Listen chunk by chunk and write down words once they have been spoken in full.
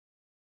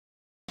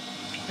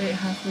It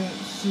has been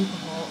super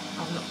hot.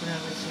 I've not been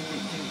able to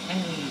do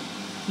any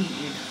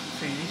heated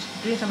foods.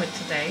 Doing something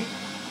today.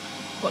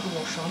 Got the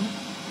wash on.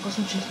 Got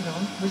some chicken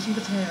on with some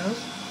potatoes.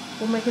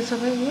 We're making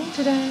something new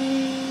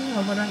today. I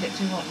hope I don't get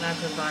too hot now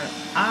because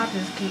I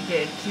just keep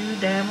getting too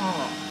damn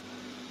hot.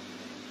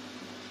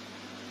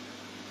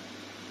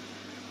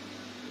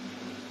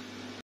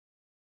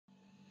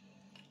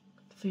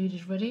 The food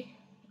is ready.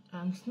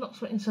 It's not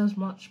sweating so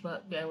much,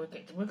 but yeah, we're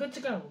good to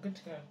go. We're good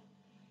to go.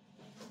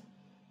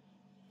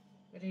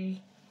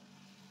 Ready?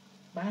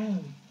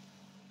 Bam!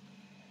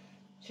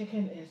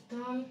 Chicken is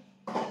done.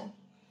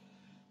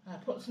 I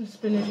put some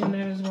spinach in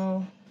there as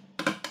well.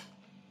 A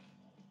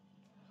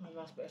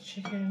nice bit of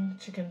chicken.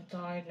 Chicken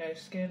thigh, no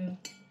skin.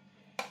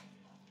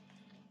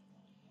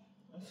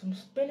 And some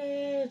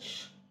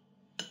spinach.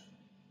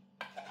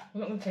 I'm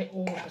not going to take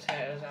all the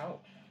potatoes out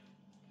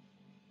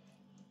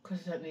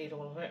because I don't need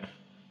all of it.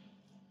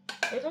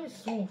 There's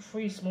only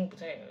three small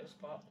potatoes,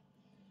 but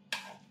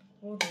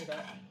we'll do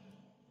that.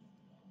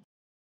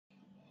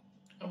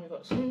 And we've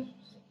got some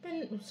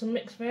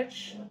mixed veg,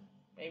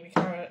 baby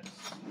carrots,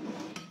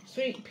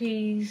 sweet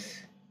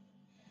peas.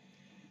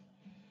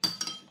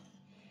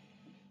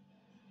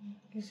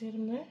 You see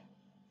them there?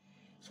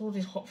 It's all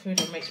this hot food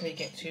that makes me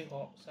get too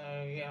hot. So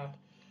yeah,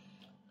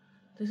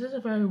 this is a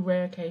very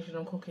rare occasion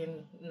I'm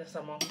cooking in the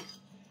summer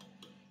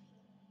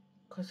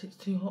because it's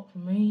too hot for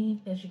me.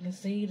 As you can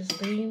see, the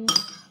steam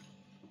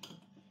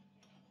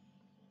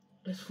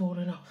is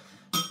falling off.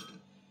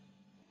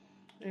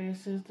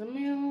 This is the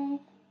meal.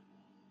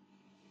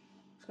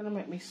 It's gonna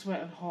make me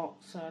sweat and hot,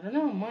 so I don't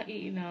know. I might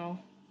eat it now.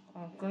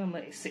 I'm gonna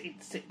let it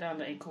sit down,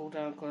 let it cool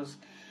down, because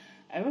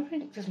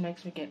everything just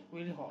makes me get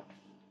really hot.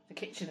 The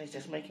kitchen is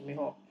just making me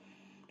hot.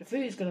 The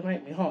food is gonna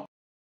make me hot.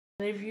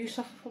 Any of you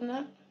suffer from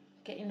that?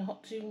 Getting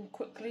hot too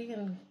quickly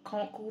and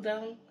can't cool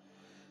down?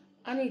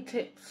 I need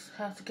tips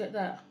how to get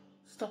that.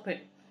 Stop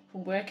it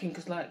from working,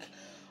 because like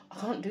I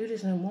can't do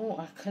this no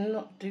more. I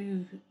cannot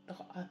do.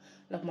 I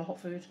love my hot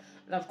food,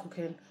 love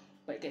cooking,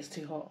 but it gets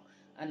too hot.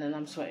 And then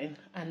I'm sweating.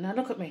 And now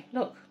look at me.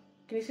 Look.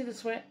 Can you see the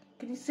sweat?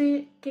 Can you see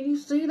it? Can you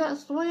see that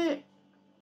sweat?